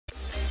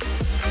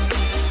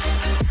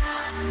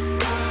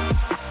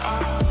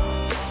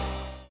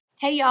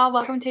Hey y'all,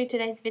 welcome to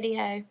today's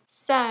video.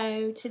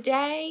 So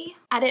today,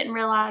 I didn't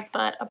realize,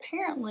 but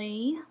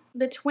apparently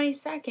the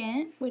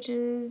 22nd, which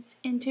is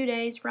in 2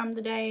 days from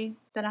the day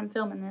that I'm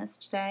filming this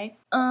today,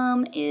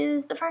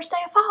 is the first day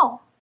of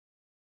fall.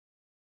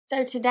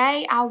 So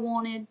today I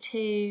wanted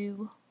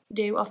to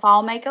do a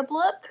fall makeup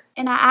look,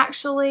 and I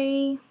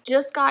actually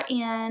just got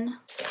in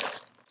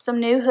some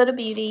new Huda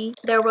Beauty.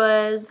 There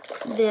was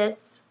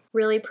this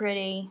really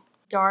pretty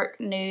dark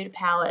nude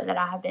palette that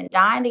I have been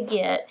dying to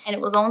get, and it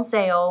was on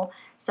sale,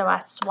 so I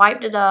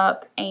swiped it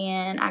up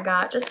and I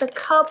got just a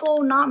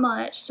couple, not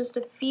much, just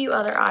a few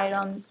other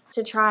items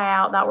to try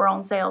out that were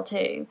on sale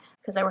too,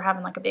 because they were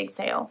having like a big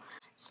sale.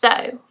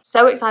 So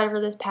excited for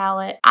this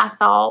palette. I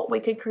thought we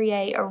could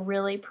create a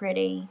really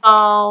pretty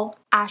fall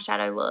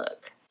eyeshadow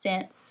look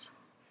since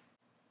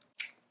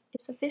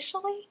it's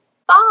officially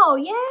fall.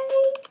 Yay!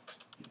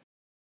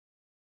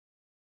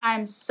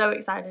 I'm so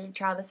excited to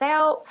try this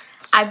out.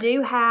 I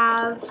do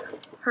have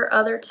her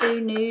other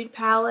two nude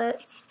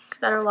palettes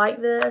that are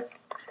like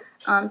this.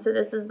 So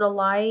this is the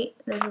light,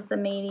 this is the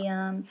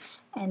medium,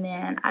 and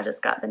then I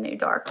just got the new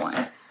dark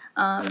one.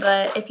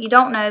 But if you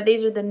don't know,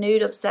 these are the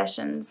Nude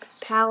Obsessions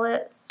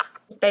palettes.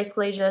 It's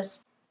basically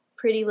just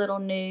pretty little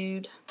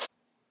nude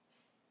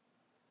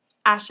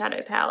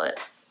eyeshadow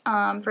palettes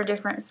for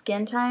different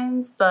skin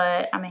tones.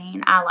 But, I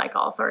mean, I like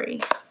all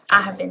three.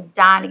 I have been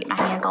dying to get my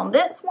hands on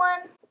this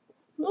one.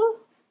 Woo.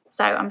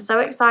 So I'm so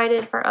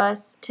excited for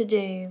us to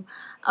do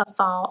a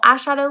fall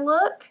eyeshadow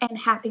look, and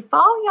happy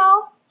fall,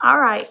 y'all. All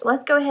right,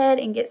 let's go ahead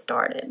and get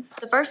started.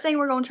 The first thing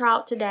we're going to try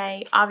out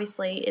today,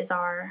 obviously, is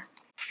our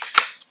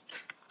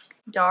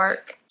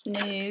dark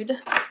nude,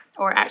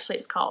 or actually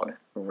it's called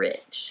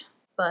Rich.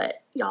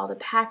 But y'all, the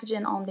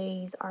packaging on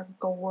these are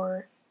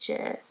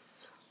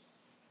gorgeous.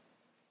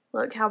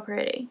 Look how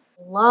pretty.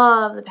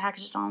 Love the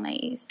packaging on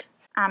these.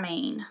 I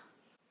mean,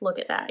 look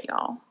at that,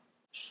 y'all.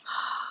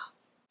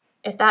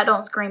 If that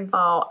don't scream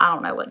fall, I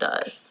don't know what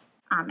does.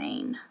 I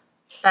mean,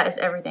 that is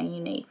everything you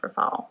need for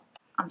fall.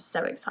 I'm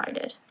so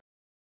excited.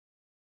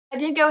 I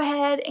did go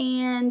ahead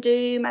and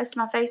do most of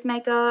my face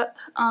makeup,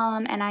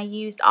 and I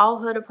used all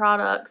Huda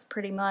products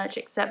pretty much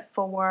except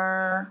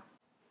for,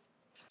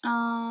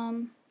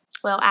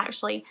 well,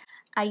 actually,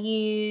 I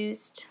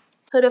used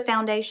Huda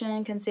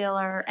foundation,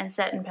 concealer, and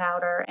setting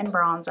powder and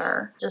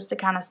bronzer just to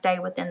kind of stay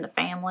within the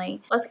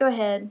family. Let's go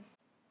ahead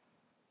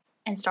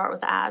and start with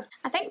the eyes.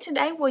 I think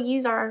today we'll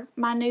use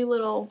my new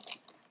little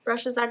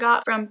brushes I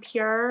got from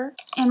Pure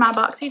and my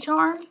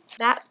BoxyCharm.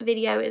 That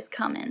video is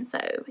coming, so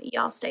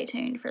y'all stay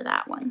tuned for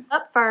that one.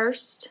 Up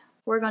first,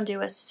 we're going to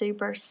do a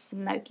super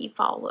smoky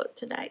fall look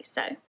today.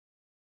 So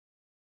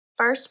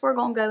first we're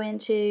going to go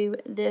into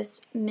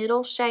this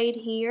middle shade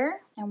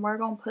here, and we're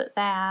going to put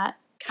that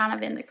kind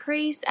of in the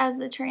crease as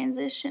the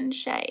transition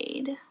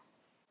shade.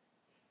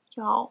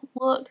 Y'all,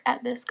 look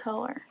at this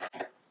color.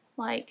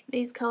 Like,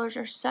 these colors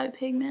are so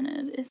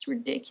pigmented, it's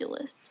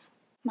ridiculous.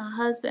 My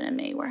husband and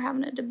me were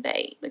having a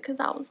debate because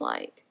I was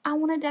like, I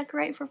want to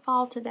decorate for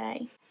fall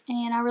today.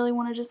 And I really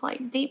want to just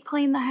like deep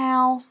clean the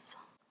house.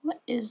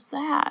 What is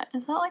that?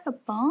 Is that like a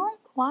bump?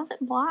 Why is it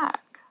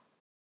black?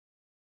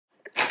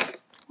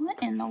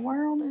 What in the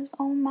world is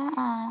on my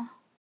eye?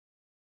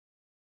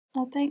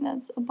 I think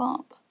that's a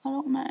bump. I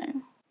don't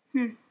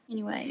know.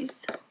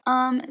 Anyways,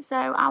 so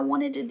I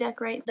wanted to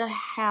decorate the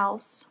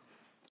house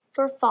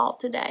for fall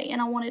today,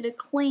 and I wanted to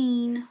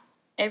clean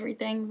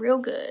everything real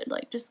good,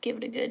 like just give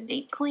it a good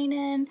deep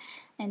cleaning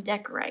and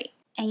decorate.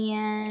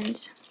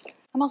 And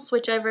I'm gonna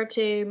switch over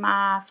to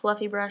my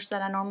fluffy brush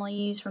that I normally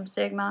use from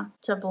Sigma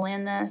to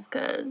blend this,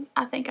 because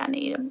I think I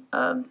need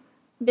a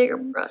bigger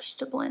brush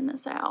to blend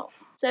this out.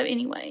 So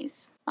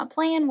anyways, my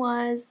plan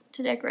was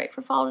to decorate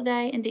for fall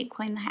today and deep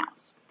clean the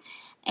house,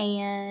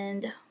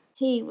 and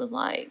he was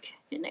like,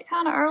 isn't it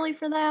kind of early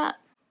for that?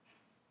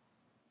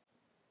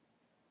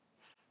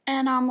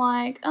 And I'm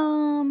like,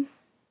 I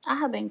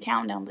have been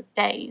counting down the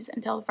days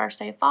until the first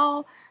day of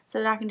fall so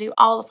that I can do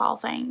all the fall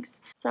things.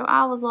 So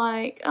I was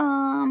like,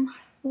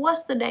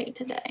 what's the date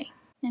today?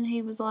 And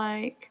he was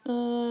like,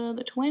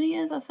 the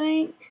 20th, I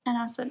think. And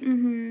I said,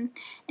 and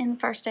the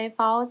first day of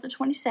fall is the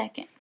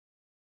 22nd.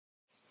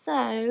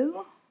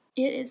 So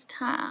it is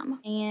time.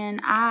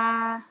 And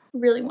I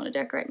really want to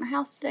decorate my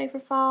house today for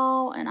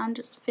fall, and I'm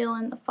just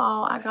feeling the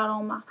fall. I got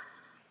on my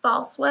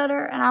fall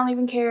sweater, and I don't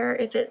even care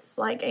if it's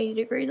like 80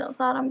 degrees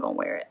outside. I'm gonna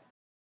wear it.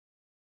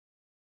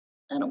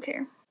 I don't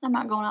care. I'm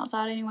not going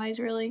outside anyways,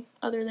 really,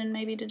 other than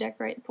maybe to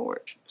decorate the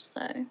porch,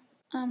 so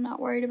I'm not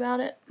worried about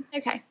it.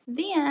 Okay,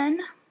 then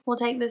we'll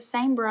take this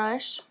same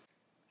brush,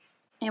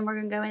 and we're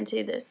gonna go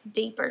into this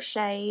deeper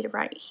shade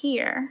right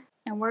here,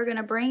 and we're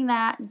gonna bring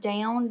that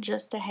down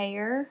just a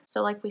hair,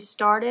 so like we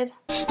started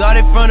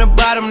from the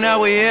bottom,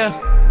 now we're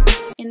here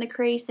in the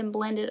crease and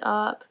blend it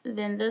up.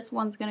 Then this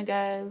one's gonna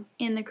go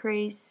in the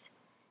crease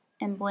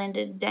and blend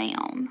it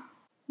down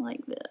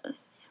like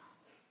this.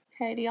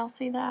 Okay, do y'all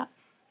see that?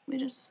 We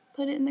just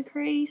put it in the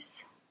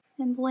crease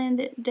and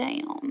blend it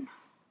down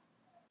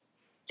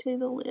to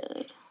the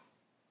lid,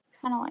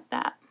 kind of like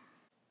that.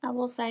 I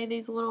will say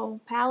these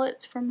little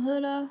palettes from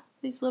Huda,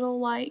 these little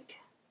like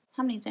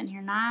how many's in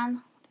here? 9?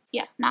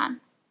 Yeah, 9.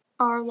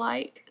 Are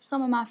like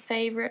some of my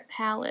favorite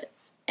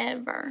palettes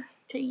ever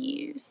to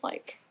use.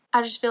 Like,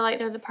 I just feel like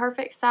they're the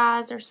perfect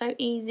size. They're so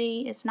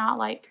easy. It's not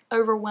like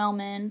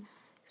overwhelming.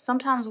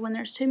 Sometimes when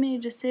there's too many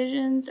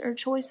decisions or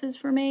choices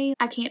for me,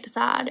 I can't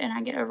decide and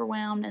I get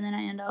overwhelmed and then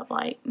I end up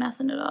like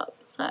messing it up.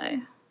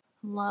 So,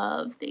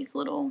 love these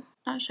little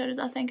eyeshadows.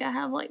 I think I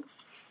have like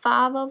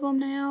 5 of them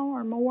now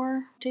or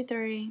more. 2,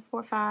 3,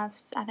 4, 5.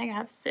 I think I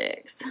have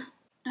 6.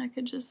 I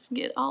could just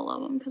get all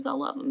of them because I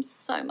love them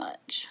so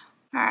much.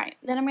 Alright,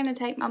 then I'm going to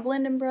take my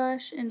blending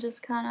brush and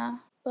just kind of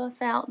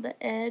buff out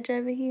the edge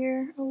over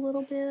here a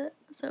little bit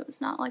so it's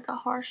not like a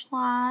harsh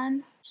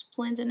line. Just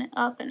blending it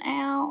up and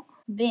out.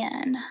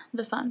 Then,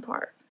 the fun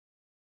part.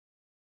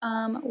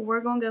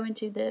 We're going to go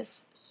into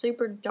this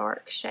super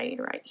dark shade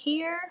right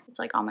here. It's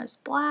like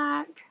almost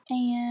black.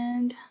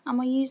 And I'm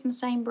going to use my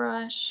same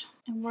brush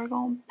and we're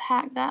going to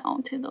pack that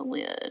onto the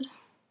lid.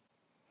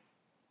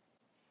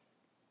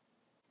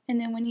 And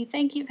then when you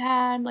think you've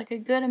had like a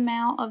good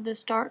amount of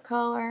this dark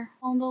color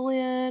on the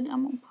lid,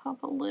 I'm going to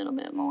pop a little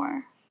bit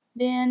more.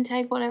 Then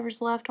take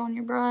whatever's left on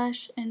your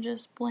brush and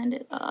just blend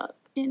it up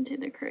into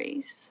the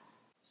crease.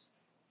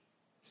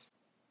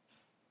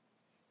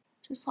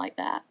 Just like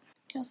that.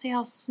 Y'all see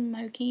how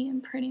smoky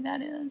and pretty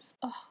that is?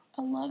 Oh,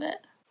 I love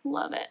it.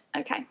 Love it.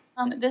 Okay.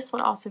 This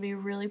would also be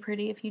really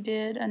pretty if you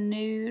did a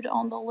nude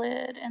on the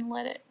lid and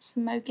let it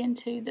smoke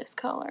into this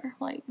color.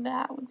 Like,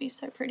 that would be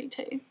so pretty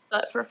too.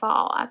 But for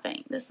fall, I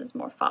think this is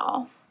more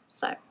fall.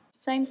 So,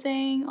 same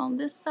thing on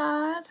this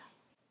side.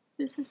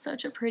 This is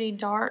such a pretty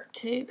dark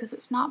too because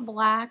it's not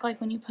black like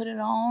when you put it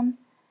on.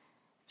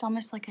 It's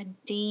almost like a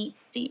deep,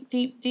 deep,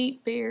 deep,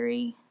 deep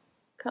berry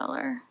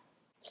color.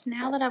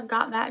 Now that I've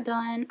got that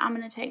done, I'm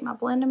going to take my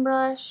blending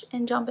brush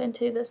and jump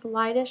into this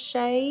lightest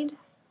shade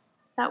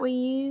that we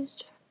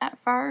used at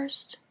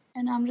first.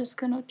 And I'm just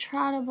going to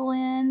try to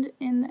blend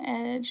in the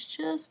edge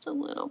just a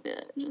little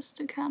bit, just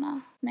to kind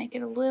of make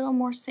it a little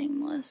more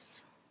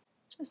seamless.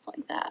 Just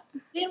like that.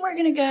 Then we're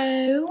going to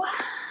go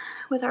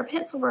with our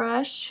pencil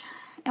brush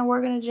and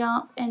we're going to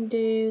jump and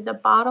do the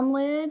bottom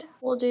lid.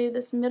 We'll do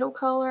this middle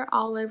color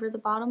all over the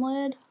bottom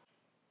lid.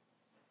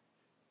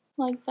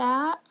 Like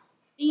that.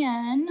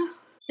 Then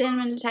I'm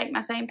going to take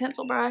my same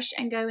pencil brush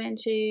and go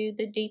into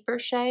the deeper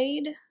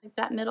shade, like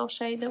that middle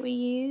shade that we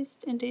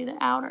used, and do the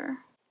outer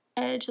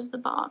edge of the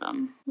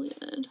bottom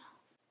lid.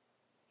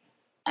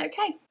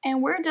 Okay,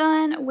 and we're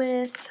done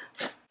with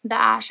the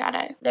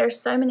eyeshadow. There's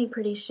so many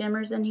pretty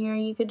shimmers in here.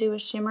 You could do a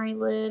shimmery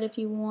lid if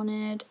you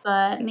wanted,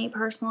 but me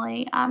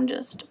personally, I'm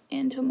just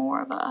into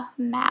more of a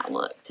matte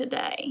look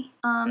today.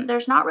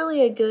 There's not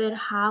really a good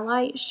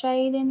highlight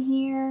shade in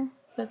here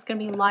that's going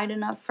to be light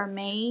enough for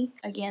me.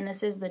 Again,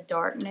 this is the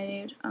dark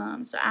nude,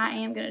 so I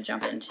am going to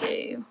jump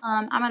into,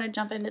 I'm going to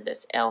jump into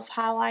this e.l.f.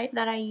 highlight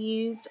that I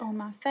used on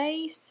my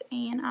face,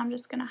 and I'm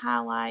just going to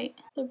highlight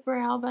the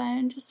brow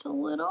bone just a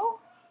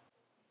little.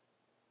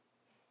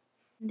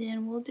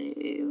 Then we'll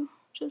do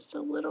just a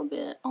little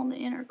bit on the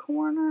inner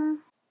corner,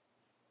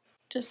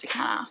 just to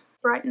kind of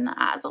brighten the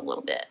eyes a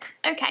little bit.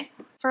 Okay,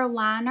 for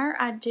liner,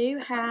 I do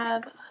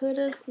have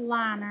Huda's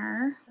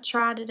liner. I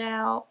tried it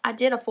out. I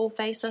did a full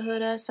face of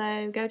Huda,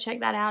 so go check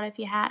that out if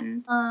you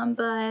hadn't.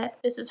 But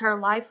this is her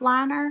Life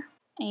Liner,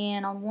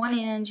 and on one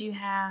end you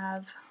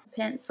have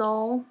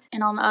pencil,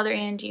 and on the other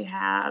end you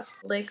have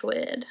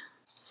liquid.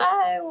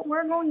 So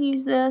we're going to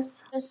use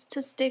this just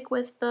to stick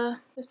with the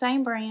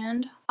same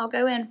brand. I'll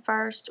go in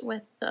first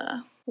with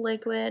the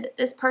liquid.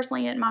 This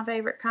personally isn't my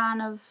favorite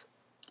kind of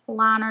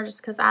liner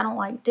just because I don't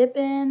like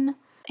dipping,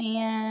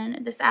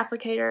 and this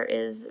applicator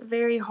is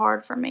very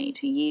hard for me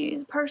to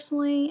use.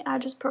 Personally, I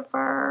just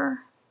prefer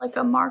like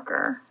a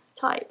marker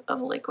type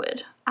of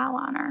liquid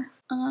eyeliner.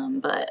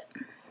 But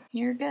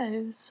here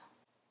goes.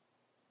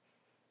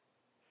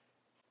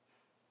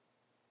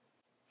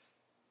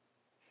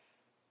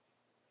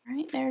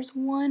 Alright, there's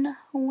one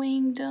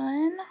wing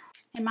done.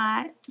 And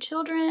my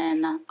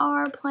children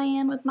are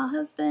playing with my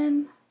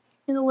husband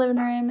in the living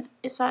room.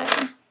 So,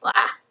 blah.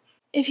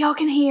 If y'all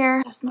can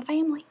hear, that's my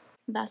family.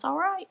 That's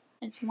alright.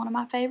 It's one of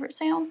my favorite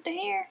sounds to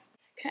hear.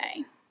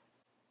 Okay.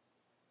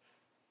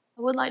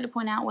 I would like to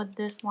point out with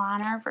this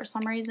liner, for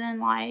some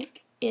reason,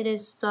 like, it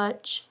is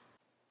such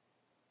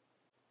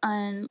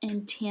an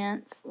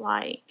intense,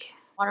 like,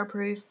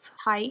 waterproof,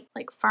 tight,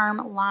 like, firm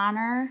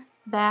liner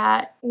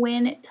that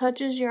when it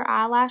touches your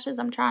eyelashes,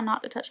 I'm trying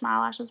not to touch my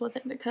eyelashes with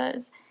it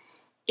because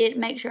it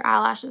makes your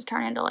eyelashes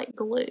turn into like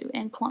glue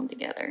and clump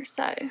together.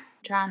 So I'm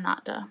trying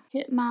not to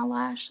hit my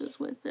lashes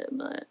with it,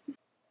 but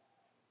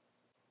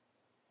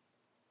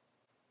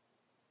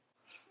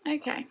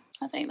okay,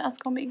 I think that's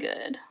gonna be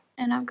good.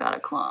 And I've got a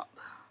clump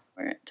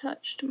where it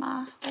touched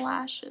my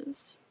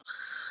lashes.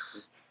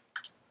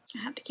 I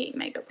have to keep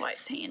makeup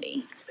wipes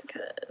handy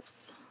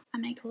because I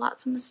make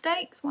lots of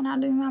mistakes when I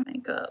do my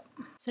makeup.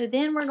 So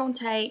then we're going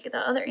to take the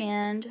other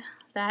end,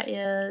 that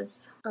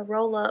is a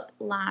roll-up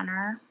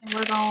liner, and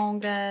we're going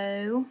to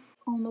go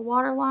on the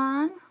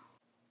waterline.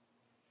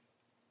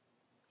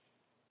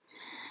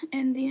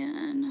 And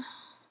then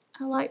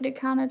I like to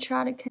kind of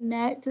try to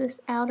connect this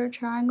outer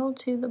triangle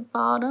to the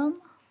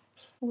bottom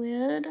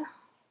lid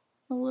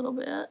a little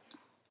bit.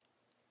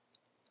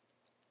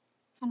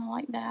 Kind of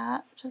like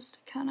that, just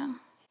to kind of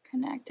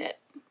connect it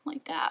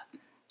like that.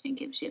 It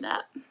gives you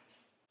that.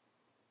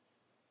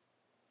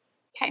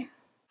 Okay.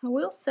 I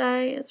will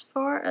say, as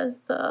far as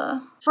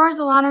the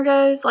liner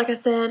goes, like I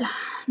said,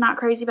 not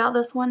crazy about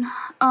this one.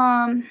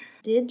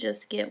 Did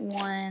just get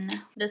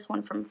this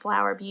one from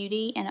Flower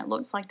Beauty, and it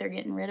looks like they're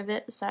getting rid of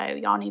it, so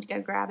y'all need to go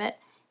grab it.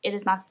 It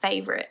is my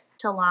favorite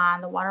to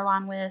line the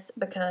waterline with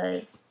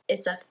because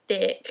it's a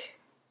thick,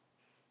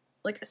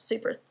 like a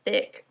super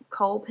thick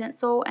kohl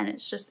pencil, and it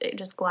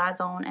just glides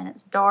on, and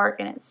it's dark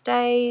and it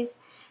stays.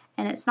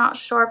 And it's not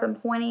sharp and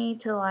pointy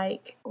to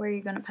like where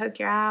you're going to poke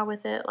your eye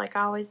with it like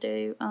I always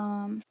do.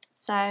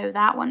 So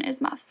that one is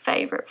my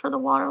favorite for the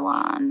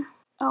waterline.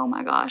 Oh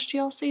my gosh, do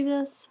y'all see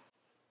this?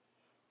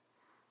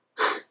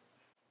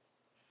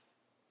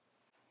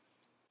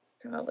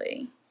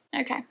 Golly.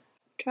 Okay,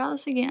 try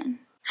this again.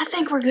 I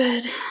think we're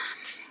good.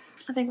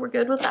 I think we're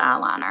good with the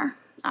eyeliner.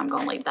 I'm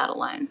going to leave that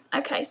alone.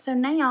 Okay, so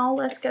now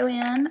let's go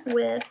in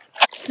with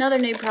another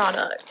new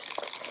product.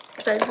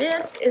 So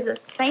this is a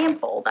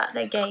sample that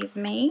they gave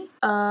me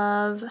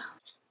of,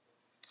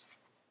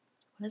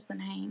 what is the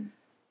name?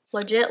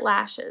 Legit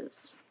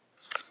Lashes.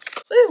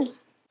 Ooh,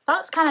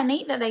 thought it's kind of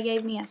neat that they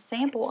gave me a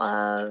sample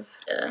of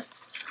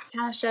this.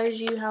 Kind of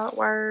shows you how it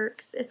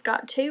works. It's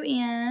got two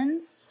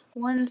ends.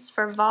 One's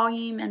for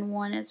volume and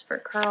one is for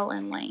curl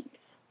and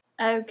length.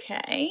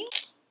 Okay.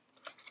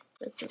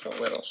 This is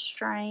a little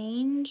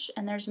strange,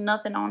 and there's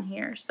nothing on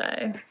here,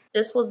 so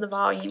this was the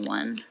volume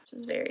one. This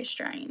is very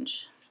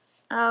strange.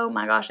 Oh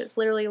my gosh, it's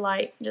literally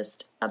like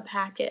just a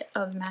packet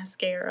of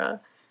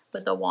mascara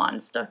with a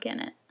wand stuck in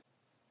it.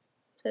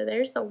 So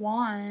there's the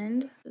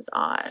wand. This is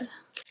odd.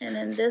 And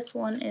then this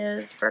one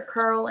is for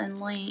curl and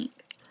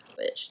length,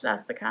 which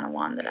that's the kind of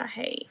wand that I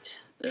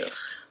hate. Ugh.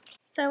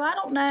 So I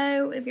don't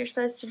know if you're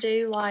supposed to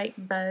do like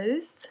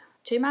both,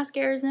 2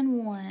 mascaras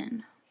in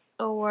one,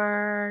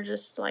 or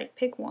just like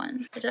pick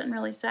one. It doesn't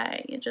really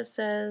say. It just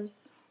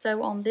says,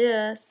 so on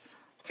this,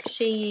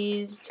 she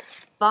used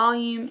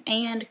volume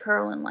and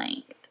curl and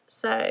length.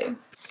 So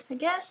I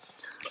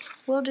guess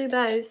we'll do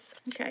both.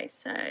 Okay,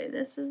 so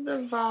this is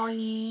the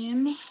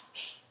volume.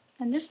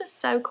 And this is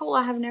so cool.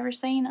 I have never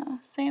seen a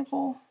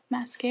sample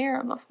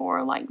mascara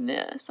before like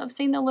this. I've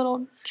seen the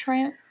little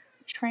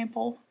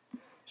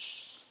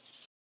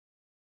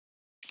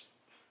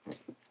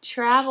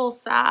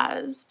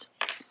travel-sized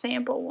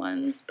sample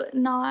ones, but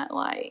not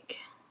like,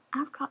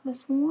 I've got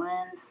this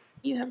one.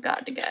 You have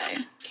got to go.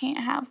 Can't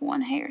have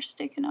one hair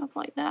sticking up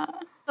like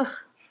that. Ugh.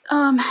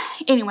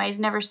 Anyways,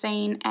 never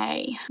seen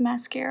a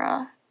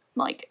mascara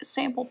like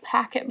sample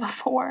packet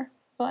before,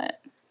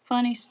 but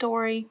funny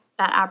story.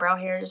 That eyebrow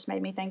hair just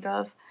made me think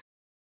of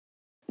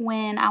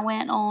when I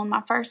went on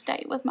my first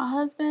date with my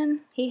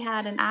husband. He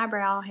had an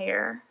eyebrow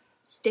hair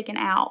sticking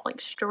out, like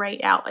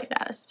straight out like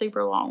that, a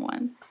super long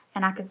one.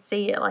 And I could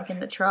see it like in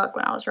the truck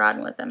when I was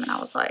riding with him, and I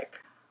was like,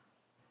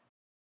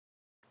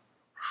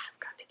 I've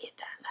got to get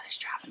that. That is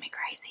driving me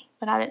crazy.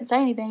 But I didn't say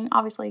anything,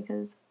 obviously,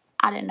 because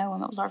I didn't know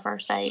him. It was our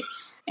first date.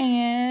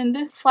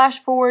 And flash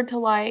forward to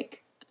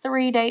like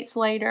 3 dates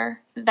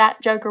later,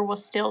 that joker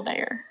was still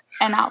there.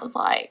 And I was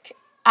like,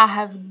 I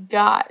have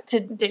got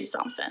to do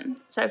something.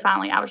 So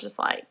finally I was just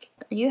like,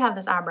 you have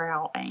this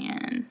eyebrow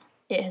and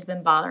it has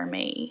been bothering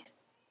me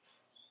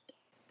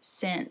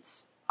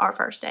since our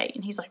first date.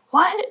 And he's like,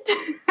 what?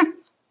 And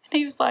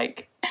he was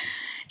like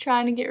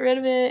trying to get rid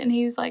of it, and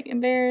he was like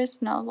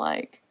embarrassed, and I was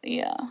like,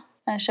 yeah.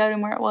 And I showed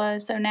him where it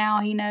was, so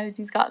now he knows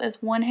he's got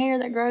this one hair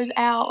that grows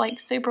out like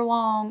super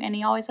long, and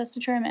he always has to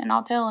trim it. And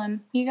I'll tell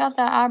him, you got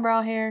that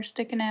eyebrow hair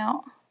sticking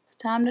out, it's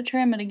time to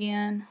trim it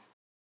again.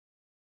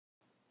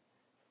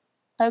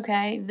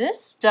 Okay,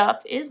 this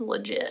stuff is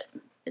legit.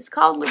 It's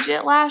called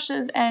Legit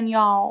Lashes, and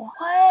y'all,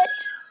 what?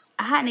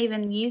 I hadn't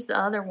even used the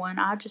other one.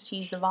 I just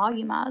used the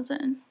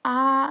volumizing.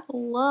 I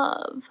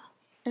love.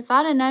 If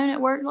I'd have known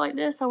it worked like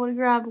this, I would have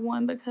grabbed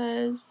one,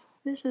 because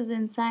this is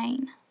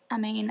insane. I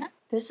mean,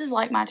 this is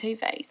like my Too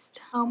Faced.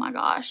 Oh my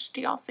gosh,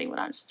 do y'all see what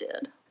I just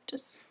did?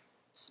 Just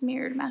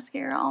smeared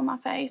mascara on my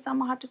face. I'm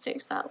gonna have to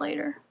fix that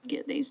later.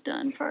 Get these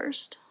done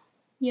first.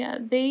 Yeah,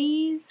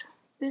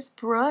 this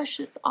brush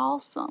is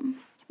awesome.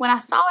 When I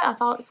saw it, I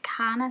thought it was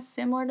kind of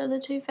similar to the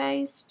Too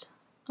Faced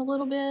a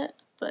little bit,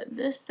 but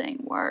this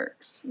thing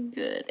works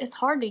good. It's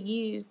hard to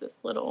use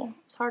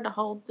it's hard to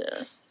hold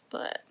this,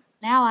 but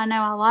now I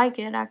know I like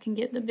it. I can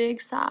get the big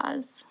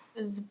size,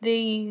 because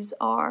these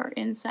are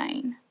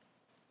insane.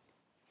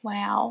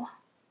 Wow.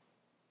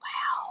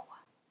 Wow.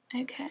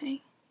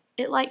 Okay.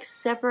 It like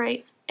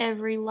separates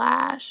every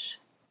lash,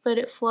 but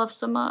it fluffs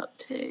them up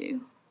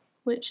too,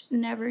 which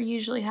never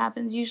usually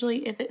happens.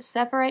 Usually if it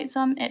separates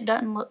them, it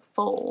doesn't look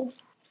full.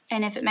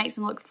 And if it makes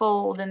them look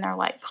full, then they're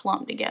like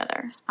clumped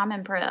together. I'm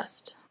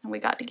impressed. And we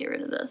got to get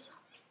rid of this.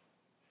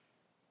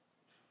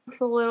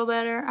 It's a little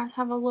better. I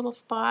have a little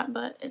spot,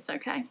 but it's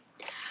okay.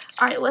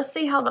 Alright, let's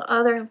see how the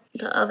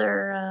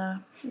other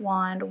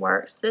wand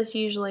works. This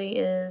usually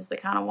is the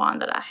kind of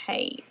wand that I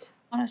hate.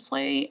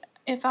 Honestly,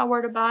 if I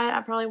were to buy it,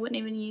 I probably wouldn't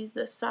even use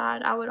this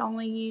side. I would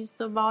only use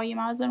the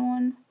volumizing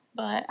one.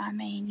 But, I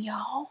mean,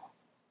 y'all.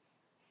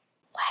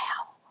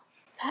 Wow.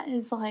 That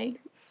is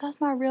like,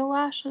 that's my real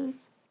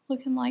lashes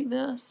looking like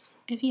this.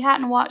 If you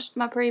hadn't watched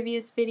my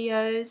previous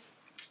videos,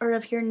 or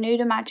if you're new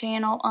to my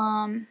channel,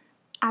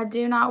 I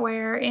do not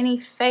wear any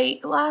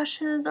fake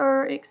lashes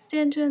or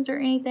extensions or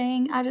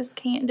anything. I just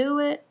can't do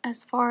it.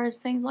 As far as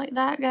things like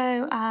that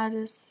go, I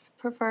just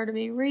prefer to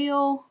be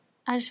real.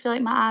 I just feel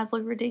like my eyes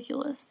look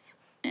ridiculous.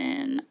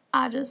 And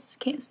I just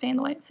can't stand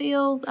the way it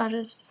feels. I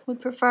just would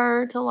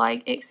prefer to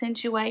like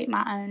accentuate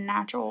my own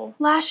natural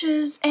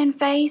lashes and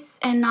face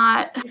and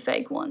not do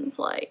fake ones.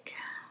 Like,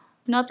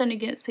 nothing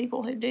against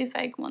people who do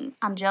fake ones.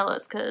 I'm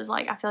jealous because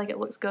like I feel like it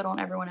looks good on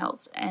everyone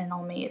else and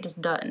on me it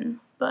just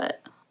doesn't.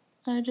 But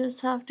I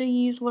just have to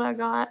use what I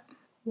got.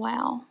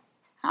 Wow.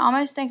 I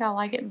almost think I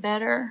like it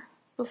better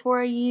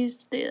before I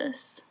used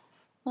this.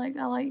 Like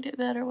I liked it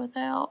better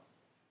without.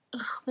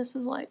 Ugh, this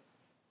is like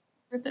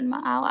ripping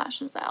my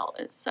eyelashes out.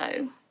 It's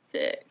so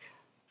thick.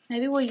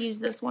 Maybe we'll use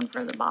this one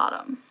for the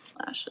bottom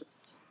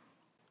lashes.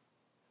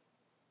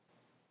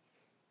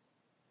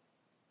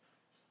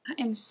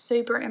 I am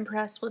super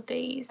impressed with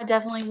these. I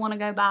definitely want to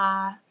go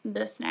buy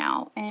this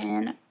now.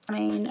 And I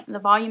mean, the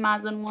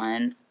volumizing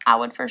one, I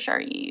would for sure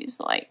use.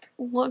 Like,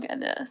 look at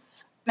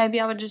this. Maybe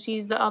I would just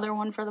use the other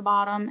one for the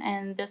bottom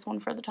and this one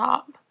for the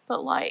top.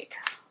 But like,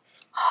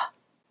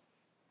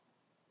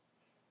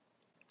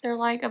 they're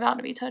like about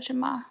to be touching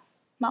my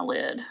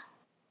lid.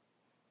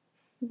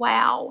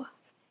 Wow.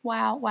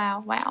 Wow,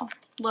 wow, wow.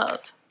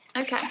 Love.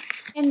 Okay.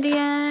 And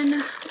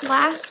then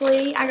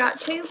lastly, I got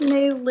 2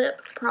 new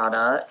lip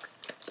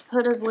products.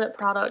 Huda's lip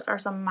products are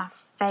some of my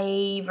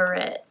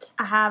favorite.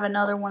 I have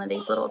another one of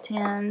these little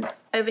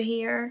tins over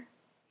here.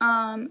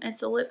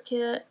 It's a lip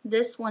kit.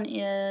 This one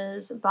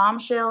is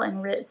Bombshell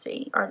and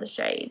Ritzy are the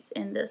shades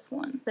in this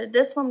one. So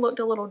this one looked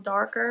a little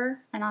darker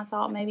and I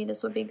thought maybe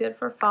this would be good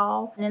for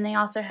fall. And then they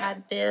also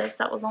had this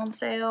that was on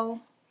sale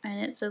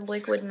and it's a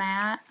liquid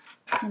matte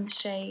in the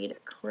shade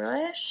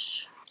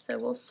Crush. So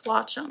we'll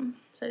swatch them.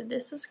 So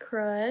this is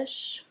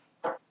Crush.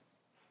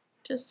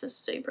 Just a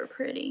super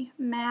pretty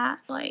matte,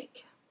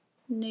 like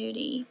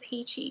nudie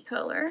peachy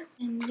color.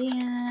 And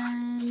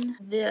then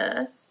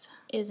this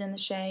is in the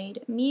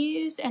shade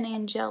Muse and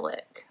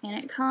Angelic. And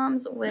it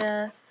comes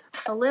with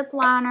a lip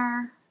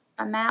liner,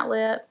 a matte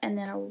lip, and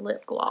then a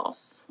lip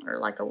gloss, or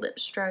like a lip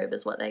strobe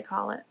is what they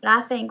call it. But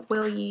I think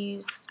we'll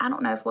use, I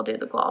don't know if we'll do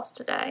the gloss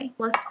today.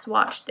 Let's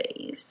swatch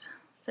these.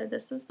 So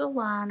this is the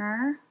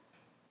liner.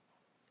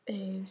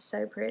 Ooh,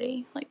 so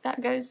pretty. Like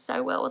that goes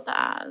so well with the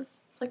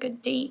eyes. It's like a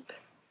deep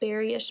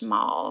berryish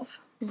mauve.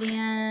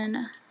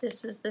 Then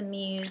this is the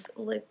Muse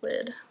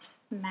liquid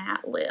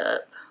matte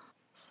lip.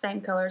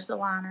 Same color as the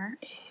liner.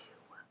 Ew,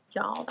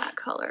 y'all, that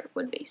color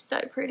would be so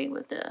pretty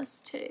with this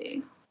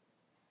too.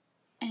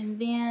 And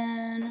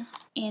then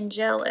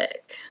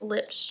Angelic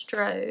lip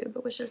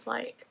strobe, which is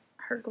like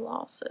her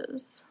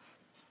glosses.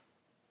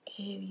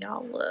 Ew,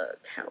 y'all,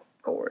 look how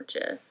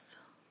gorgeous.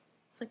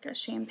 It's like a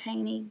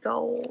champagne-y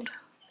gold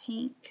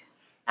pink.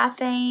 I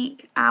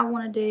think I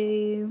want to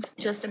do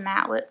just a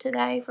matte lip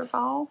today for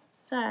fall.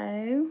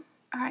 So,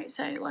 alright,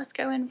 so let's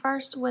go in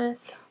first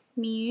with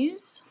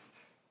Muse.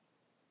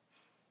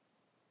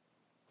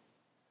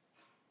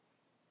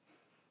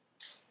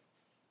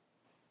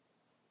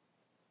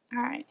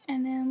 Alright,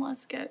 and then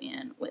let's go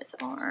in with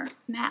our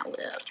matte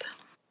lip.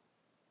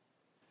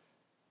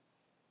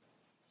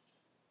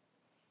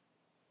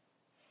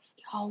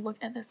 Y'all, look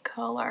at this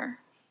color.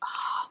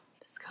 Oh,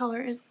 this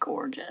color is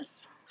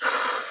gorgeous.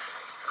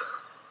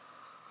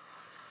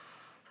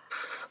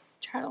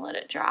 Try to let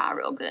it dry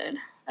real good.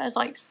 That's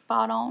like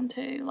spot on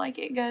too. Like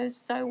it goes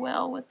so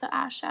well with the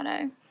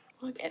eyeshadow.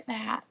 Look at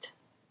that.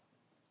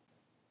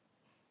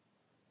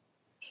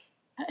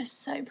 That is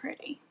so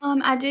pretty.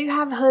 I do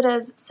have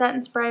Huda's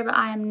setting spray, but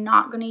I am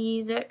not going to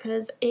use it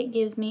because it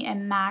gives me a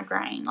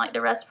migraine. Like the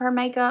rest of her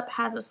makeup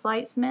has a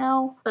slight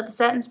smell, but the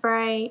setting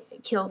spray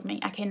kills me.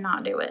 I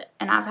cannot do it.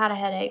 And I've had a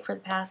headache for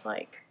the past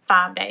like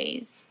 5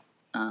 days.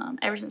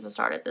 Ever since I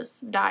started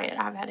this diet,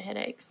 I've had a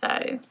headache.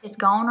 So it's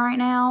gone right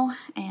now,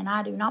 and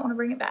I do not want to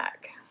bring it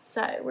back.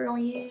 So we're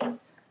gonna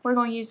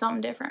use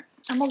something different.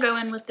 I'm gonna go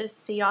in with this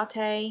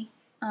Ciate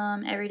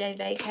Everyday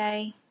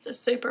Vacay. It's a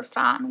super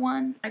fine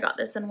one. I got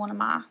this in one of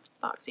my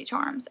Boxy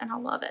Charms, and I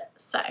love it.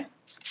 So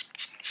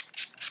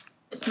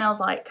it smells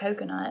like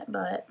coconut,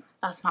 but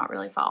that's not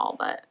really fall.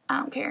 But I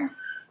don't care.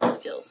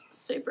 It feels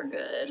super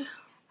good.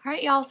 All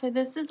right, y'all. So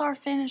this is our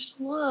finished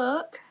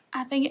look.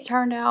 I think it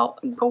turned out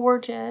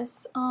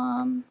gorgeous.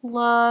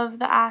 Love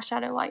the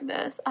eyeshadow like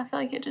this. I feel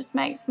like it just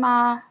makes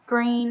my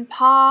green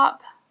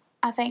pop.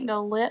 I think the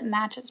lip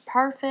matches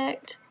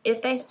perfect. If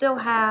they still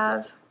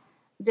have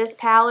this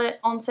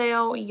palette on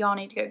sale, y'all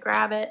need to go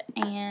grab it,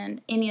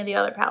 and any of the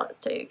other palettes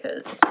too,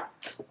 because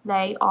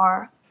they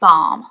are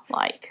bomb,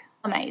 like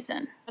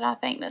amazing. But I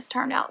think this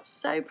turned out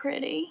so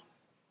pretty.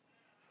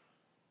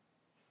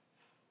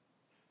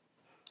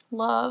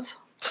 love.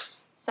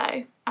 So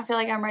I feel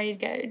like I'm ready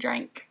to go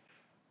drink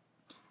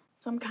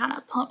some kind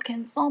of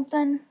pumpkin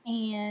something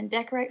and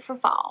decorate for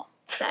fall.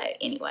 So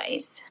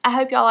anyways, I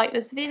hope y'all like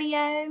this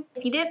video.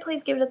 If you did,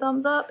 please give it a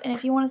thumbs up. And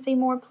if you want to see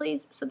more,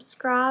 please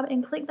subscribe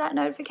and click that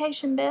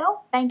notification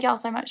bell. Thank y'all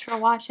so much for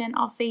watching.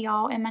 I'll see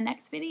y'all in my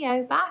next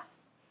video. Bye.